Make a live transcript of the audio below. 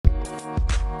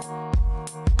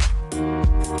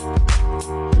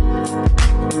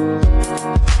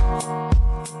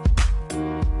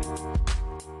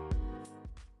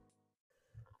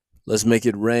Let's make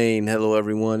it rain. Hello,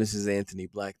 everyone. This is Anthony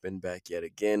Blackman back yet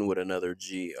again with another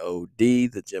GOD,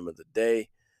 the gem of the day,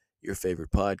 your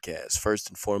favorite podcast. First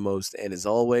and foremost, and as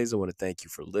always, I want to thank you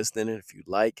for listening. And if you'd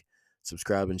like,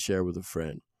 subscribe and share with a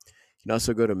friend. You can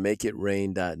also go to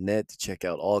makeitrain.net to check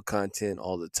out all content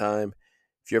all the time.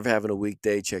 If you're ever having a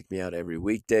weekday, check me out every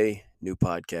weekday. New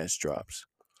podcast drops.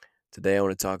 Today, I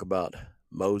want to talk about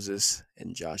Moses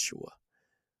and Joshua.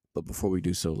 But before we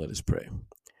do so, let us pray.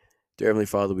 Dear Heavenly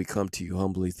Father, we come to you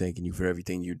humbly, thanking you for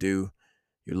everything you do,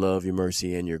 your love, your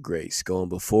mercy, and your grace, going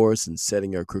before us and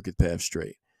setting our crooked path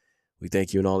straight. We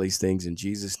thank you in all these things in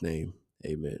Jesus' name.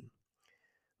 Amen.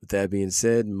 With that being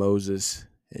said, Moses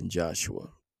and Joshua.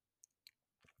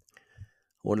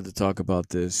 I wanted to talk about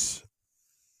this.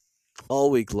 All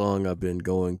week long, I've been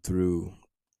going through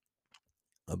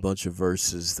a bunch of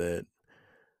verses that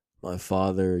my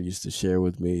father used to share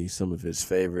with me, some of his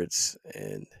favorites,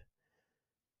 and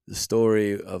the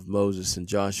story of Moses and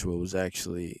Joshua was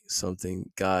actually something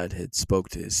God had spoke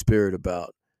to his spirit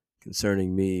about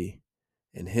concerning me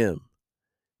and him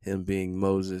being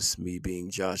Moses, me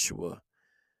being Joshua,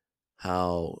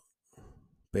 how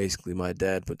basically my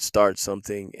dad would start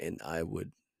something and I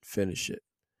would finish it.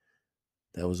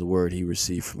 That was a word he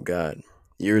received from God.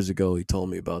 Years ago, he told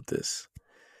me about this,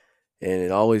 and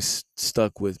it always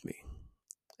stuck with me.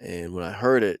 And when I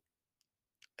heard it,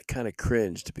 I kind of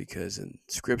cringed because in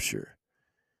scripture,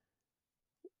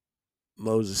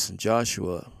 Moses and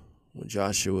Joshua, when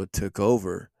Joshua took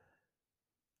over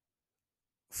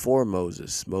for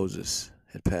Moses, Moses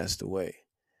had passed away.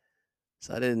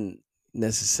 So I didn't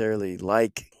necessarily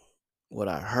like what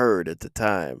I heard at the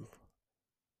time.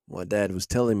 My dad was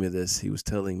telling me this. He was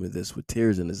telling me this with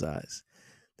tears in his eyes,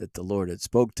 that the Lord had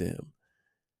spoke to him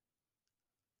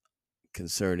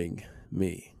concerning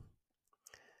me.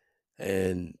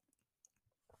 And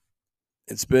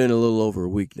it's been a little over a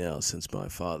week now since my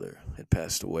father had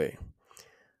passed away.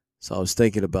 So I was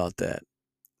thinking about that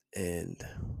and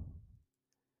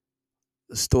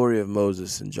the story of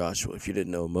Moses and Joshua. If you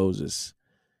didn't know, Moses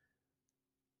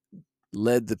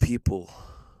led the people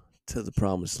to the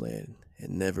promised land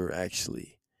and never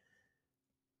actually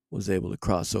was able to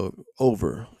cross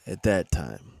over at that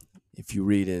time. If you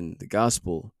read in the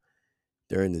gospel,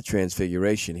 during the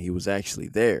transfiguration, he was actually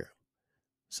there.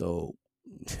 So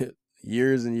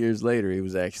years and years later, he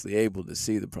was actually able to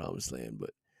see the promised land. But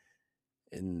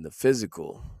in the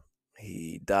physical,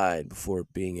 he died before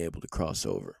being able to cross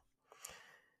over.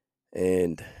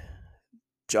 And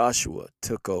Joshua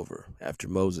took over after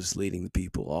Moses leading the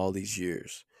people all these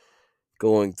years,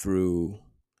 going through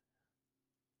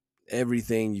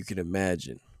everything you can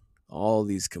imagine, all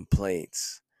these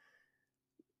complaints.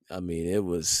 I mean, it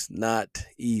was not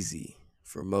easy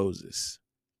for Moses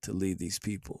to lead these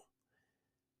people.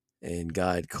 And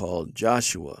God called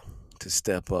Joshua to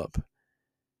step up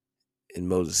in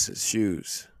Moses'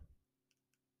 shoes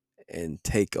and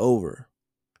take over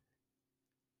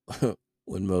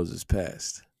when Moses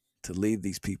passed, to lead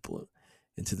these people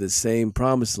into the same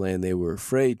promised land they were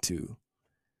afraid to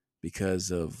because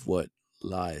of what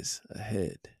lies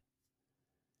ahead.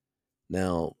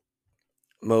 Now,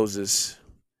 Moses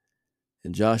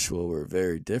and Joshua were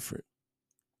very different,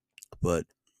 but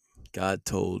God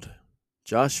told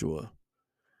Joshua,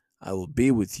 I will be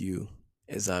with you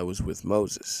as I was with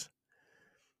Moses.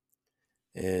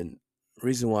 And the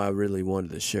reason why I really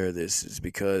wanted to share this is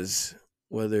because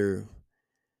whether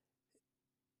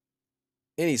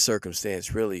any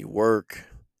circumstance, really, work,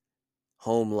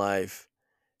 home life,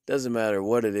 doesn't matter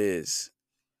what it is,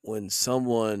 when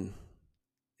someone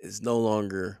is no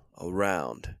longer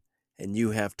around and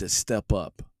you have to step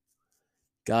up,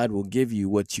 God will give you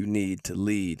what you need to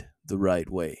lead the right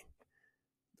way.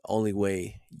 The only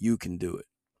way you can do it.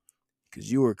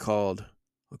 Because you are called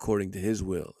according to his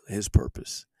will, his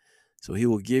purpose. So he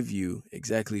will give you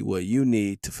exactly what you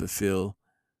need to fulfill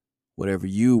whatever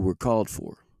you were called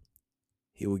for.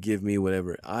 He will give me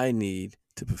whatever I need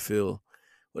to fulfill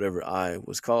whatever I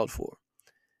was called for.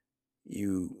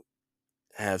 You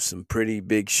have some pretty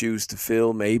big shoes to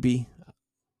fill, maybe,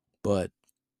 but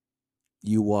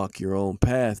you walk your own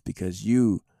path because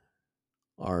you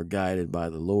are guided by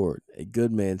the Lord. A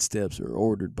good man's steps are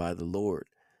ordered by the Lord.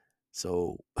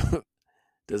 So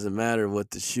doesn't matter what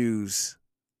the shoes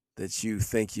that you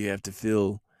think you have to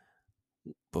fill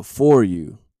before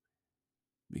you,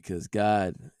 because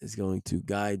God is going to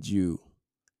guide you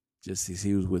just as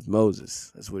he was with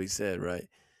Moses. That's what he said, right?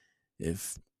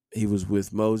 If he was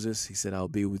with Moses, he said, I'll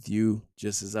be with you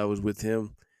just as I was with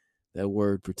him. That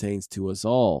word pertains to us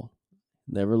all.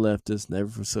 Never left us, never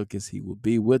forsook us. He will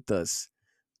be with us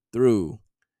through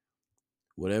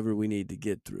whatever we need to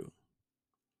get through.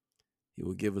 He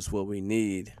will give us what we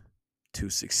need to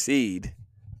succeed,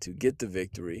 to get the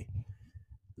victory.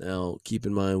 Now, keep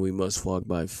in mind, we must walk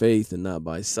by faith and not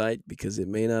by sight, because it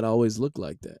may not always look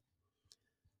like that.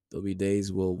 There'll be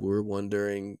days where we're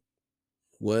wondering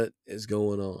what is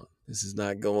going on. This is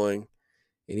not going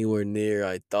anywhere near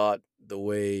I thought the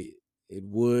way it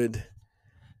would.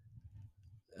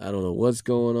 I don't know what's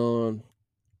going on.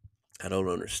 I don't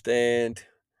understand.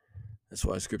 That's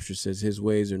why scripture says his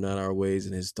ways are not our ways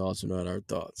and his thoughts are not our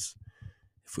thoughts.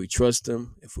 If we trust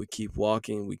him, if we keep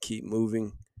walking, we keep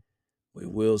moving, we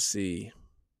will see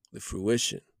the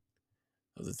fruition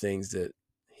of the things that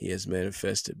he has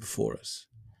manifested before us.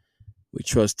 We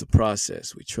trust the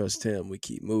process. We trust him. We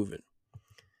keep moving.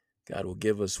 God will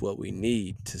give us what we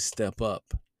need to step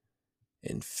up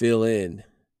and fill in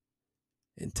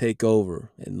and take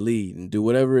over and lead and do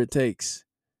whatever it takes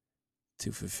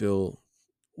to fulfill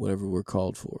whatever we're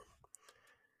called for.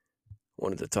 I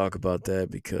wanted to talk about that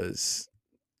because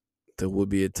there will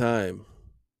be a time,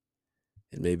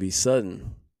 it may be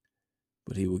sudden,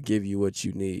 but he will give you what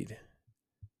you need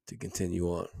to continue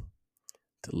on,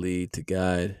 to lead, to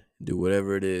guide, do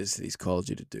whatever it is that he's called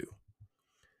you to do.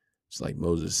 It's like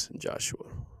Moses and Joshua.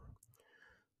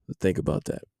 But think about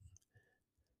that.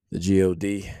 The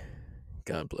G-O-D.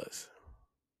 God bless.